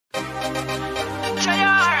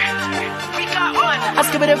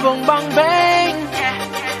give it a boom bang bang.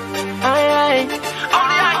 Aye.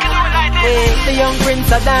 Only I can do it like this. Hey, the young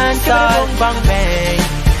prince of dance, give it a boom bang bang.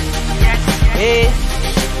 Hey.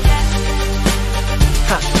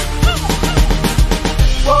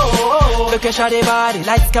 Whoa, look at shawty body,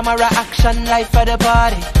 lights, camera, action, life for the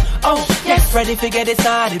party. Oh, yes, ready to get it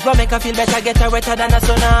started. But make her feel better, get her wetter than a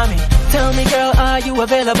tsunami. Tell me, girl, are you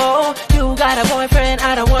available? You got a boyfriend,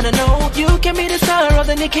 I don't wanna know. You can be the star of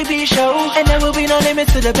the Nicki B show, and there will be no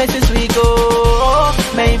limits to the places we go.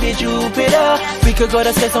 Maybe Jupiter, we could go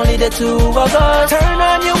to space, only the two of us. Turn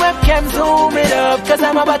on your webcam, zoom it up, cause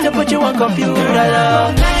I'm about to put you on computer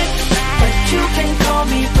love. But you can call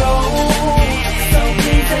me bro, so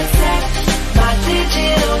please accept my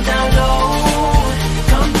digital download.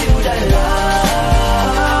 Computer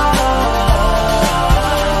love,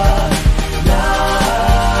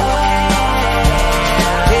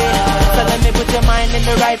 yeah. So let me put your mind in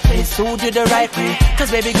the right place, soothe you the right way.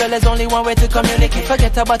 Cause baby girl, there's only one way to communicate.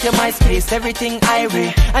 Forget about your MySpace, everything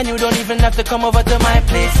irie. And you don't even have to come over to my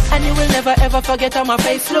place. And you will never ever forget how my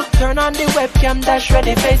face look. Turn on the webcam, dash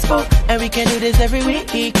ready Facebook, and we can do this every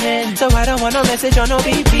weekend. So I don't want no message or no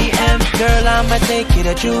BPM. Girl, I'ma take you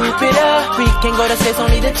to Jupiter. We can go to space,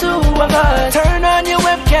 only the two of us. Turn on your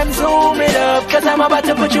webcam, zoom it up, cause I'm about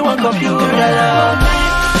to put you on computer love.